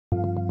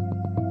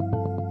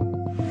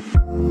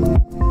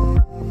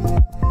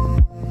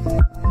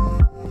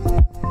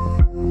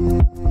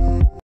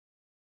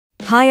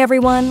Hi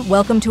everyone,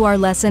 welcome to our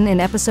lesson in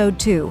Episode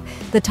 2,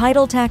 the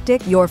title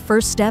tactic, your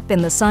first step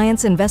in the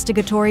science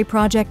investigatory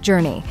project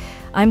journey.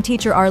 I'm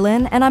Teacher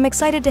Arlyn, and I'm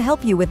excited to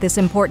help you with this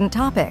important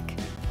topic.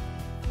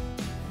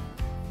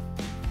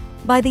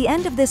 By the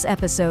end of this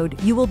episode,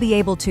 you will be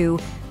able to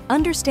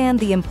understand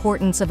the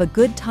importance of a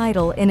good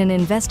title in an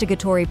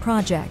investigatory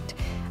project,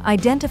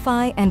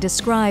 identify and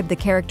describe the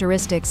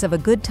characteristics of a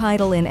good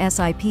title in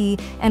SIP,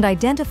 and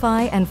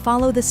identify and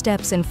follow the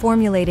steps in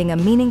formulating a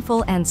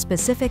meaningful and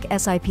specific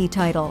SIP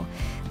title.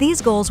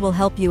 These goals will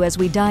help you as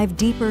we dive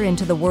deeper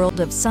into the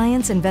world of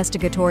science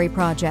investigatory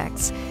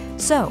projects.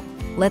 So,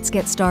 let's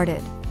get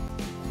started.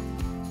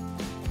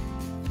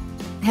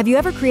 Have you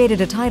ever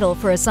created a title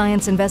for a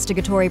science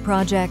investigatory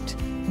project?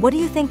 What do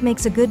you think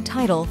makes a good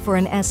title for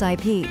an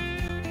SIP?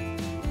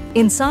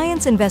 In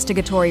Science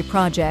Investigatory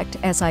Project,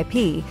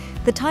 SIP,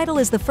 the title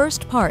is the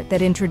first part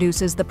that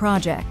introduces the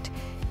project.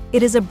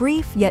 It is a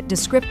brief yet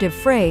descriptive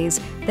phrase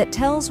that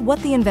tells what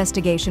the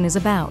investigation is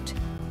about.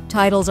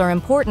 Titles are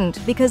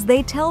important because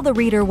they tell the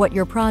reader what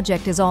your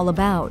project is all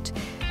about.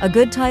 A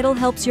good title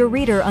helps your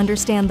reader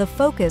understand the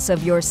focus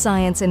of your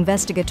science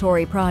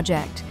investigatory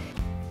project.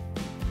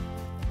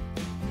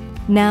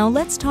 Now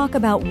let's talk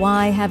about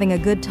why having a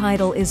good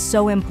title is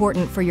so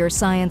important for your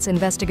science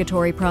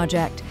investigatory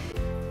project.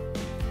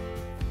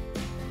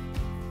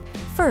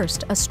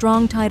 First, a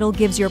strong title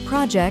gives your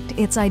project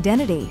its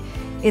identity.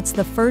 It's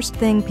the first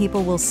thing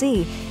people will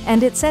see,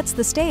 and it sets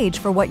the stage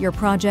for what your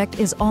project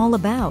is all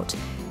about.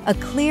 A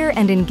clear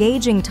and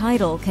engaging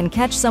title can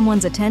catch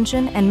someone's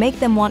attention and make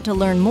them want to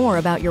learn more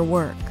about your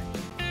work.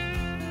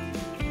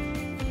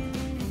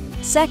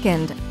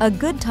 Second, a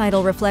good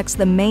title reflects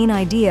the main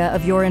idea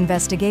of your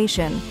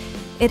investigation.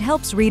 It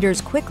helps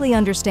readers quickly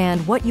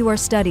understand what you are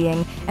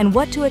studying and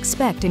what to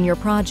expect in your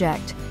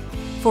project.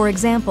 For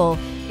example,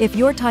 if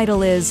your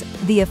title is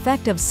The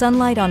Effect of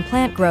Sunlight on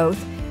Plant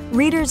Growth,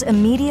 readers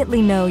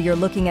immediately know you're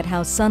looking at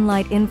how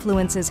sunlight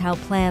influences how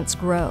plants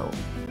grow.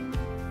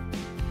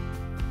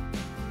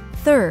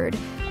 Third,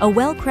 a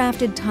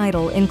well-crafted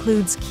title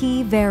includes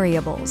key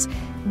variables.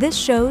 This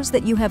shows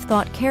that you have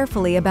thought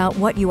carefully about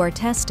what you are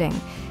testing.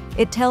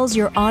 It tells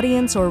your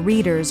audience or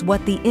readers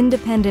what the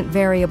independent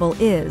variable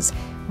is,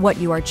 what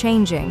you are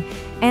changing,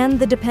 and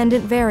the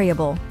dependent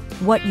variable,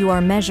 what you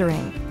are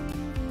measuring.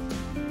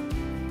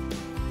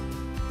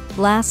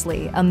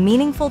 Lastly, a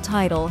meaningful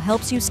title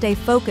helps you stay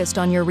focused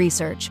on your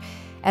research.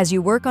 As you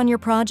work on your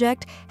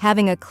project,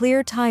 having a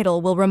clear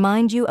title will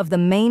remind you of the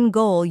main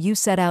goal you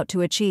set out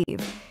to achieve.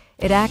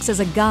 It acts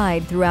as a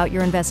guide throughout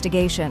your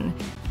investigation.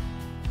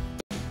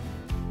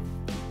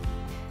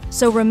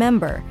 So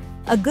remember,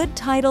 a good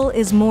title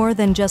is more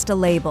than just a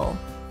label.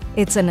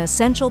 It's an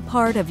essential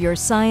part of your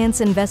science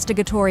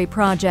investigatory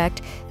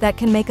project that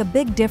can make a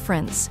big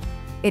difference.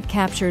 It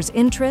captures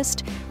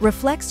interest,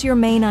 reflects your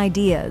main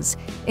ideas,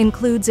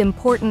 includes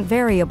important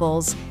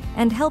variables,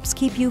 and helps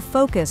keep you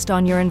focused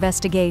on your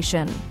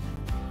investigation.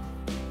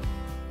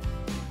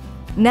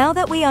 Now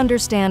that we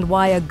understand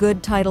why a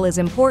good title is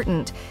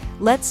important,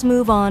 let's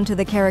move on to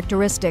the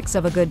characteristics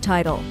of a good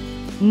title.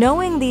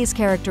 Knowing these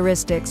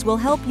characteristics will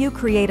help you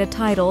create a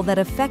title that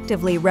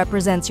effectively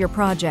represents your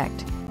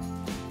project.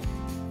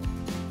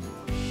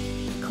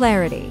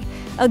 Clarity.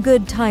 A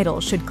good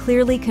title should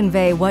clearly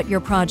convey what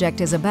your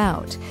project is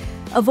about.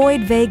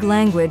 Avoid vague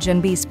language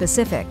and be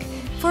specific.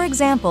 For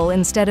example,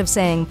 instead of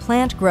saying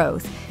plant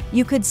growth,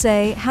 you could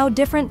say how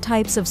different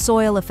types of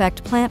soil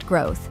affect plant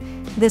growth.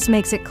 This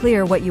makes it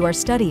clear what you are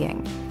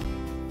studying.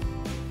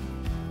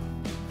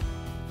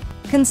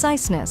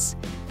 Conciseness.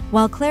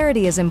 While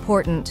clarity is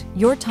important,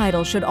 your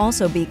title should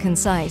also be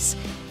concise.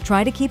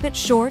 Try to keep it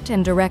short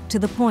and direct to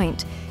the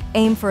point.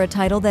 Aim for a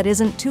title that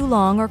isn't too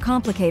long or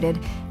complicated,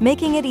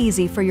 making it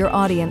easy for your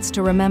audience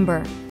to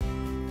remember.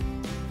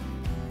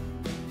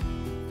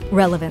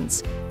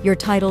 Relevance. Your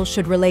title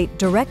should relate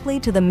directly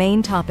to the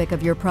main topic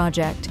of your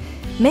project.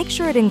 Make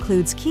sure it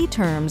includes key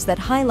terms that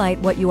highlight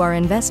what you are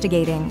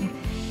investigating.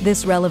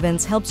 This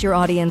relevance helps your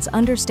audience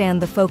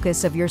understand the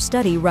focus of your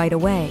study right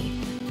away.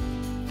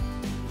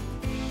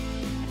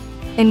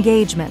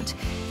 Engagement.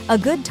 A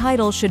good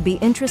title should be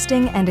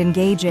interesting and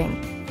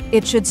engaging.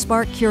 It should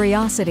spark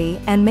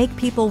curiosity and make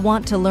people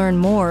want to learn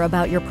more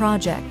about your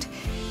project.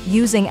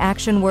 Using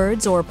action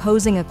words or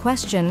posing a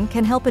question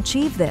can help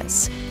achieve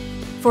this.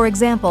 For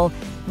example,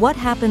 what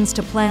happens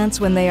to plants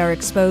when they are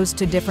exposed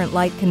to different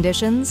light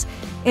conditions?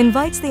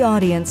 Invites the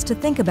audience to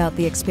think about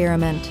the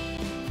experiment.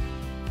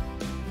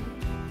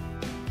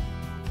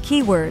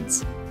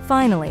 Keywords.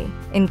 Finally,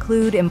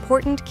 include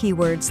important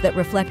keywords that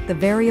reflect the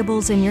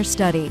variables in your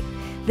study.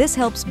 This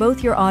helps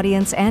both your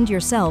audience and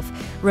yourself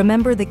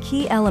remember the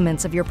key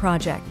elements of your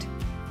project.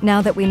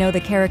 Now that we know the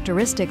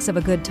characteristics of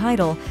a good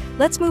title,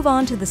 let's move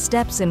on to the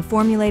steps in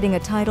formulating a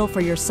title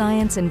for your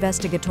science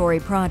investigatory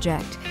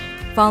project.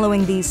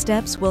 Following these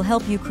steps will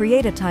help you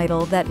create a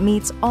title that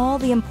meets all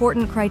the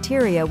important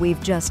criteria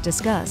we've just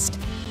discussed.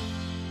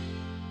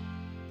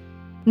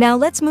 Now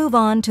let's move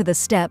on to the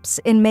steps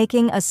in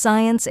making a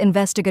science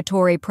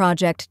investigatory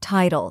project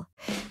title.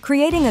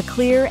 Creating a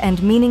clear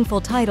and meaningful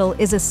title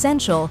is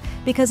essential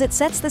because it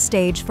sets the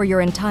stage for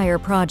your entire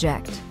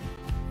project.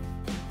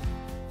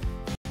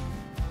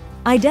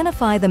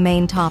 Identify the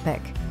main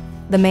topic.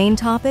 The main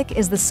topic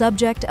is the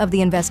subject of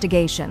the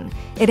investigation.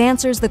 It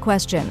answers the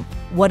question,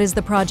 what is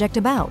the project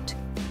about?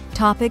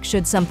 Topic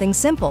should something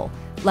simple,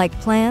 like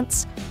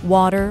plants,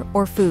 water,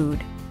 or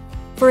food.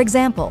 For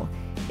example,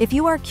 if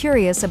you are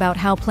curious about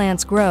how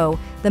plants grow,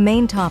 the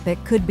main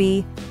topic could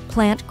be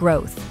plant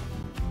growth.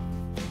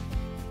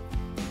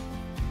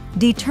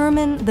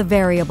 Determine the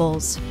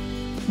variables.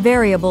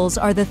 Variables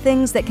are the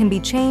things that can be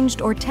changed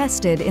or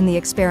tested in the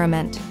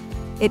experiment.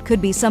 It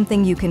could be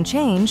something you can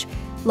change,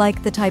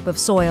 like the type of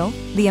soil,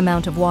 the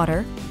amount of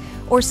water,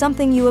 or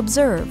something you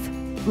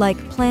observe,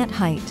 like plant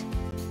height.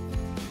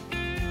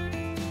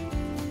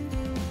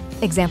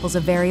 Examples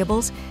of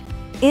variables: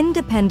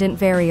 independent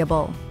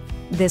variable.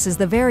 This is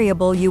the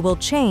variable you will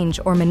change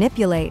or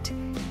manipulate.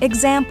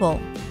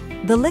 Example: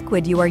 the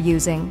liquid you are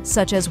using,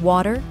 such as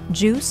water,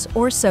 juice,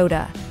 or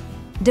soda.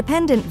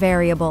 Dependent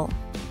variable.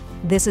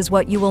 This is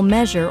what you will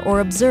measure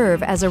or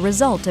observe as a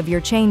result of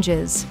your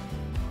changes.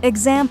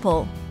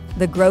 Example: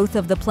 the growth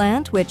of the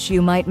plant, which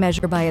you might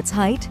measure by its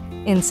height,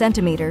 in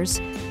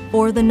centimeters,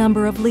 or the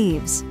number of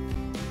leaves.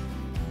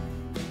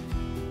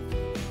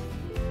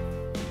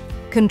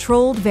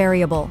 Controlled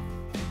variable.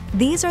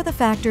 These are the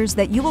factors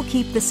that you will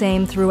keep the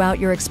same throughout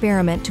your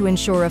experiment to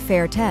ensure a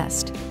fair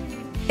test.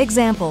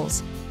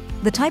 Examples: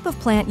 the type of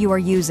plant you are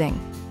using,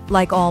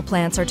 like all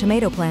plants are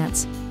tomato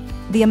plants.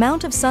 The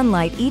amount of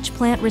sunlight each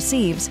plant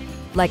receives,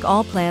 like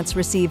all plants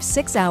receive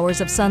 6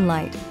 hours of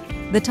sunlight.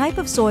 The type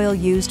of soil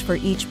used for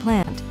each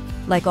plant,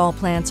 like all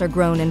plants are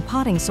grown in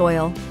potting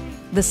soil.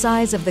 The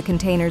size of the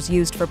containers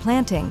used for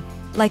planting,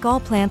 like all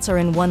plants are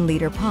in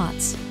 1-liter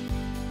pots.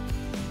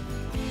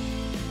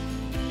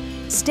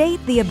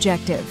 State the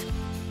objective.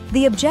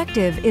 The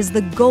objective is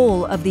the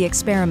goal of the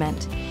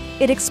experiment.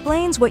 It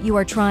explains what you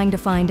are trying to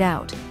find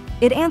out.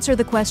 It answers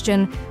the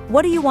question,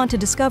 what do you want to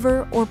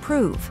discover or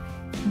prove?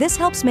 This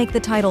helps make the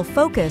title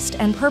focused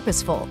and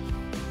purposeful.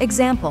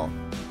 Example: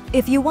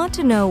 if you want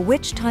to know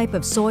which type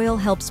of soil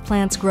helps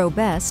plants grow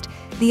best,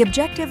 the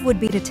objective would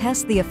be to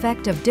test the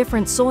effect of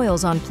different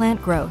soils on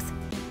plant growth.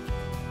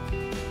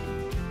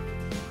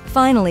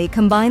 Finally,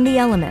 combine the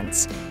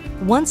elements.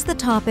 Once the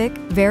topic,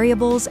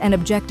 variables, and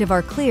objective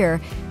are clear,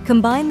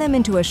 combine them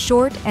into a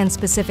short and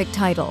specific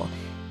title.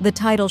 The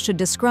title should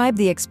describe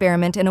the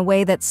experiment in a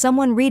way that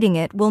someone reading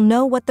it will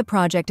know what the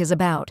project is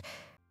about.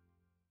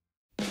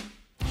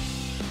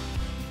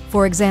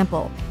 For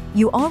example,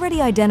 you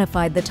already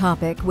identified the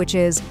topic, which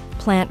is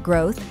plant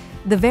growth.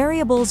 The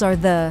variables are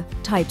the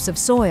types of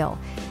soil,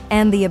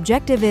 and the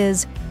objective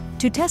is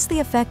to test the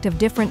effect of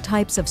different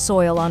types of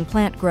soil on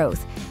plant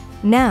growth.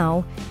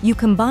 Now, you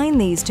combine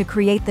these to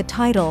create the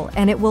title,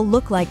 and it will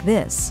look like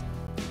this.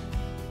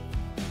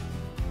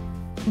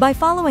 By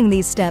following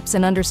these steps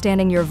and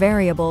understanding your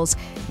variables,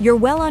 you're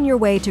well on your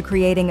way to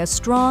creating a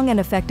strong and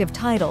effective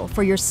title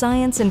for your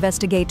science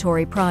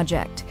investigatory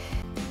project.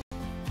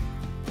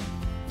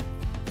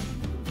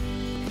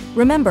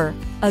 Remember,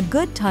 a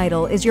good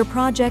title is your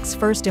project's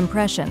first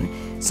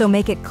impression, so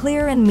make it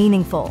clear and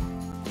meaningful.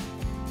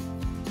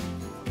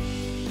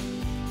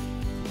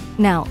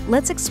 Now,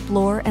 let's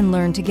explore and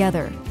learn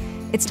together.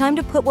 It's time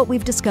to put what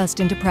we've discussed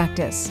into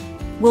practice.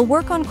 We'll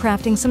work on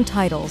crafting some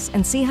titles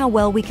and see how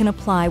well we can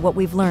apply what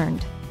we've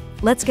learned.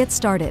 Let's get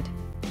started.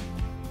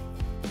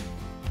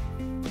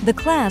 The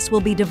class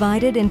will be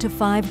divided into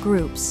 5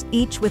 groups,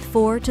 each with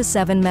 4 to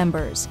 7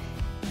 members.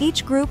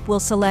 Each group will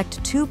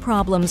select 2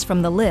 problems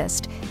from the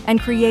list and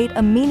create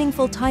a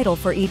meaningful title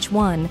for each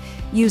one,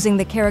 using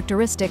the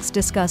characteristics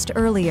discussed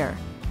earlier.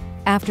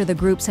 After the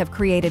groups have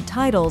created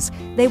titles,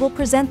 they will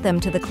present them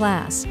to the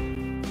class.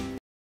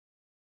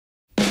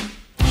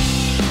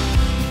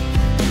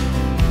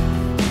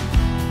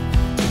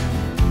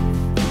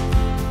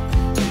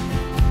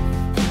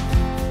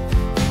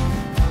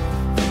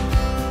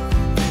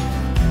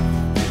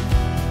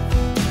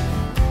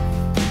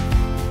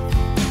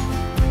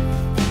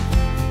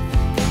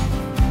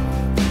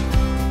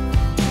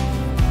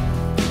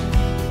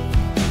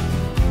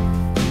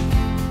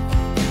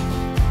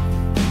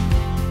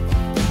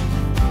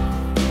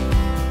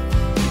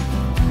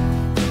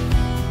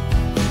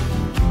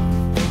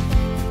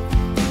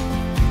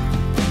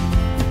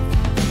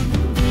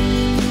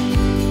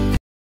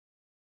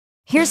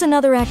 Here's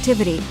another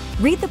activity.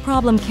 Read the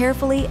problem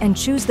carefully and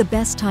choose the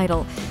best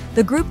title.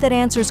 The group that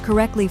answers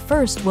correctly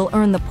first will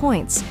earn the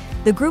points.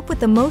 The group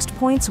with the most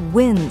points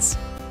wins.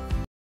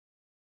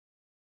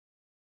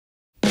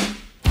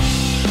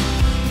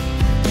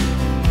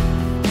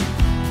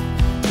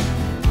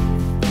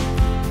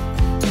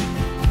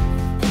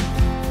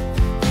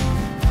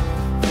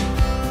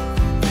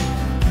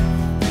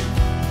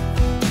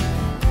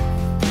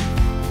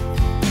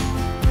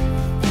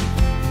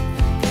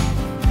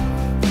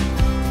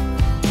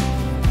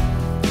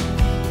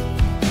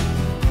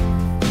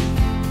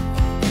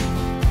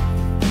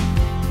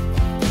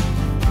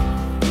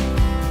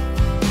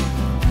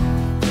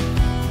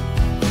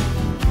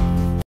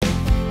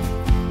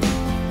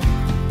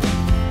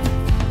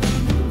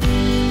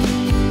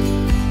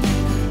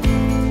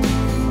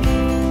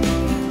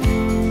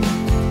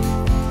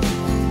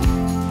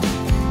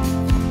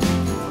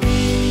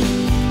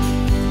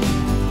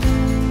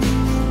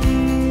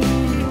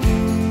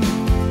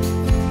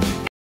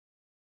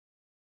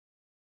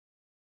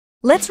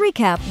 Let's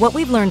recap what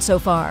we've learned so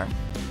far.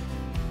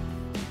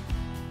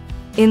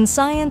 In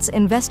Science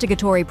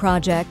Investigatory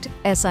Project,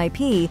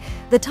 SIP,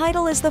 the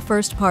title is the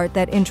first part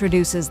that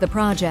introduces the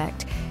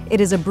project.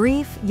 It is a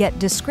brief yet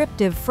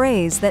descriptive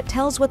phrase that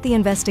tells what the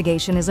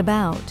investigation is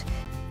about.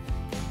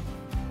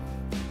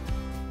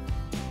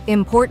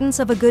 Importance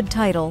of a good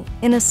title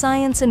in a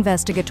science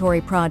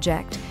investigatory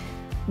project.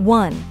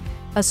 1.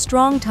 A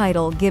strong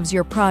title gives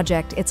your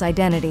project its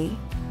identity.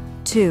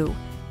 2.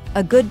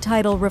 A good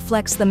title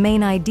reflects the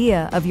main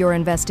idea of your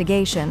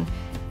investigation.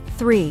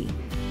 3.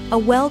 A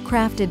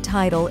well-crafted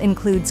title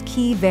includes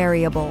key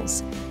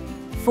variables.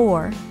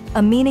 4.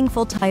 A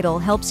meaningful title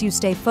helps you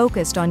stay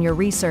focused on your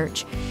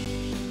research.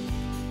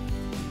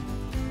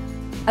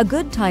 A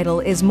good title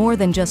is more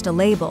than just a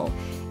label.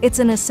 It's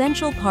an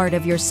essential part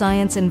of your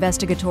science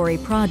investigatory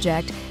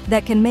project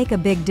that can make a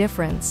big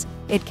difference.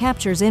 It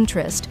captures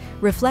interest,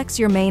 reflects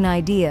your main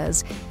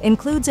ideas,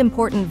 includes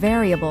important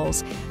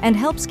variables, and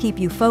helps keep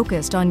you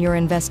focused on your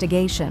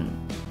investigation.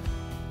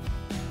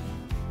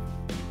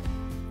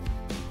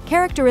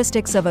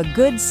 Characteristics of a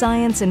good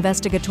science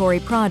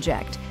investigatory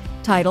project.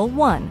 Title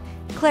 1.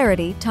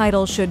 Clarity.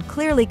 Title should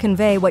clearly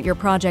convey what your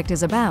project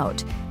is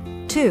about.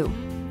 2.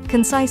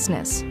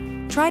 Conciseness.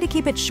 Try to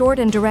keep it short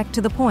and direct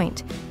to the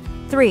point.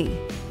 3.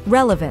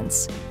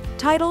 Relevance.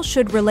 Title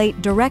should relate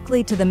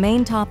directly to the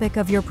main topic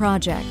of your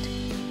project.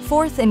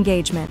 4th.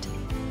 Engagement.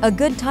 A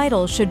good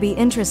title should be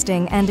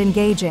interesting and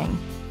engaging.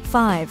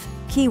 5.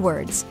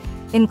 Keywords.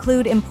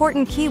 Include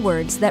important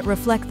keywords that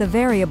reflect the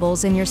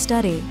variables in your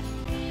study.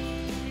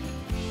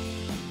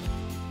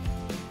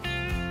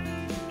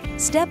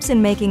 Steps in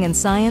making a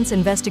science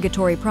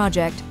investigatory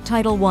project.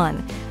 Title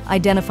 1.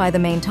 Identify the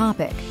main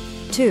topic.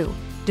 2.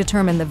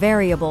 Determine the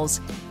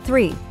variables.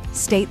 3.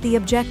 State the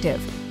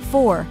objective.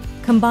 4.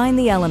 Combine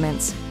the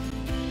elements.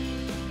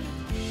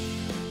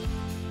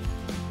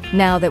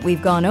 Now that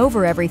we've gone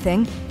over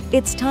everything,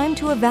 it's time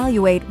to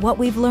evaluate what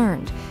we've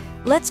learned.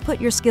 Let's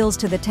put your skills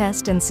to the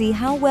test and see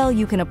how well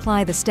you can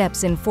apply the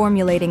steps in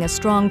formulating a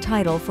strong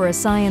title for a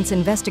science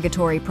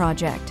investigatory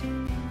project.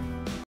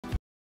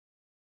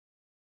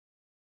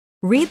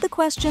 Read the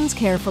questions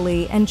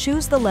carefully and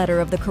choose the letter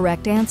of the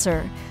correct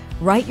answer.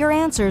 Write your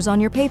answers on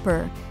your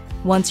paper.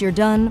 Once you're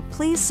done,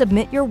 please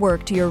submit your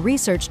work to your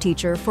research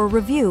teacher for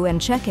review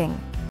and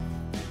checking.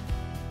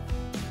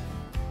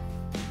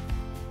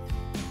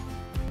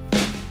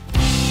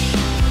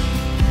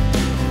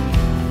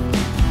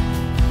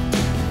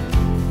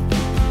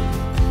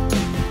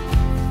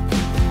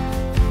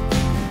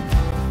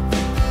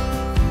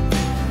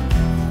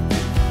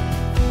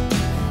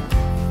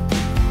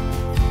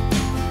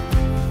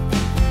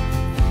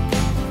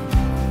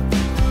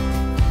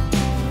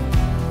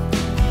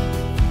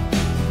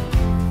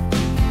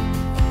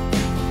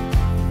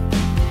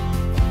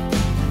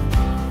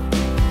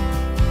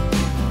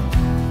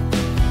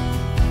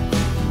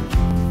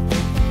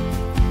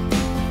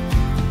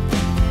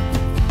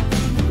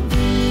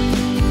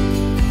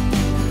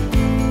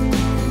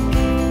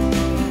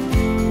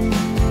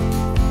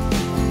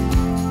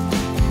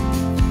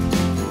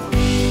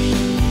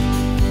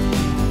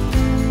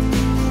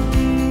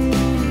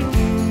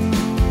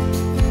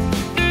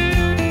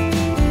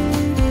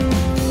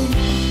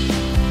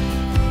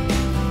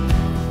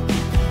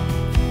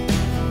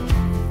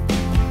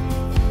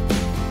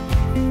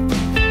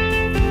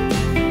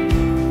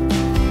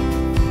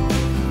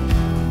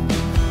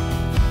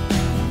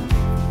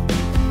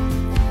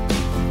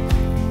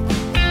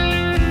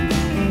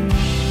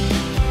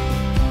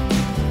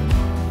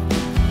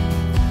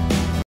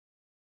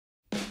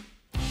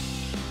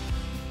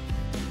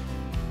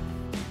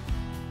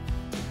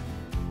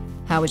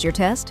 How was your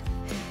test?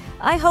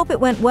 I hope it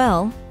went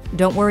well.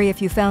 Don't worry if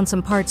you found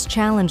some parts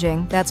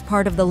challenging. That's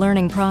part of the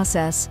learning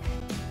process.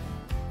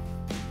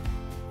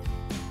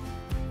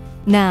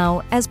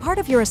 Now, as part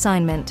of your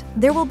assignment,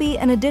 there will be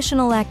an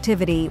additional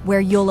activity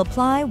where you'll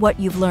apply what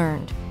you've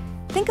learned.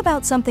 Think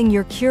about something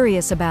you're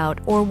curious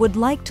about or would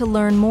like to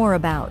learn more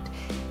about.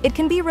 It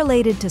can be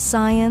related to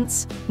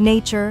science,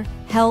 nature,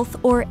 health,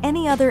 or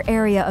any other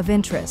area of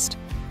interest.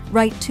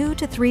 Write 2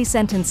 to 3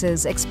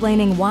 sentences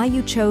explaining why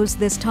you chose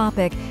this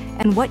topic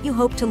and what you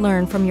hope to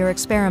learn from your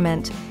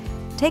experiment.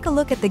 Take a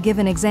look at the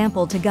given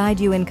example to guide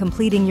you in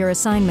completing your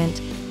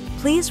assignment.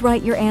 Please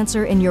write your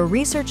answer in your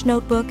research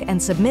notebook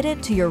and submit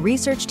it to your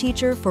research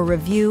teacher for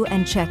review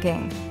and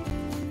checking.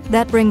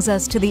 That brings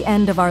us to the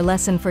end of our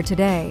lesson for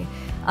today.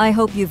 I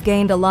hope you've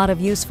gained a lot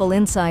of useful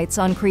insights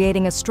on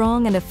creating a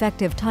strong and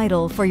effective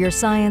title for your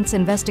science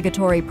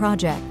investigatory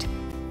project.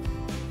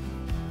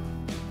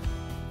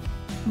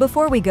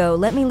 Before we go,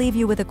 let me leave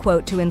you with a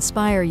quote to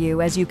inspire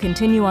you as you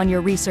continue on your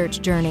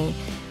research journey.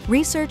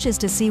 Research is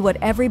to see what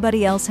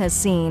everybody else has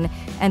seen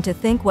and to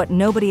think what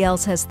nobody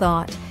else has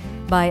thought,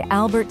 by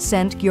Albert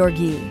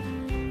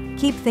Szent-Györgyi.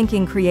 Keep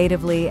thinking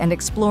creatively and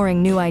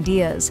exploring new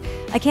ideas.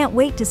 I can't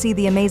wait to see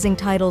the amazing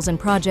titles and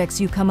projects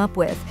you come up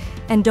with.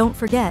 And don't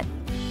forget,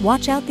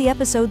 watch out the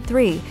episode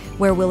 3,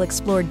 where we'll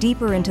explore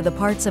deeper into the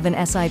parts of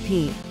an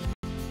SIP.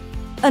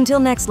 Until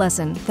next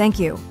lesson, thank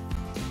you.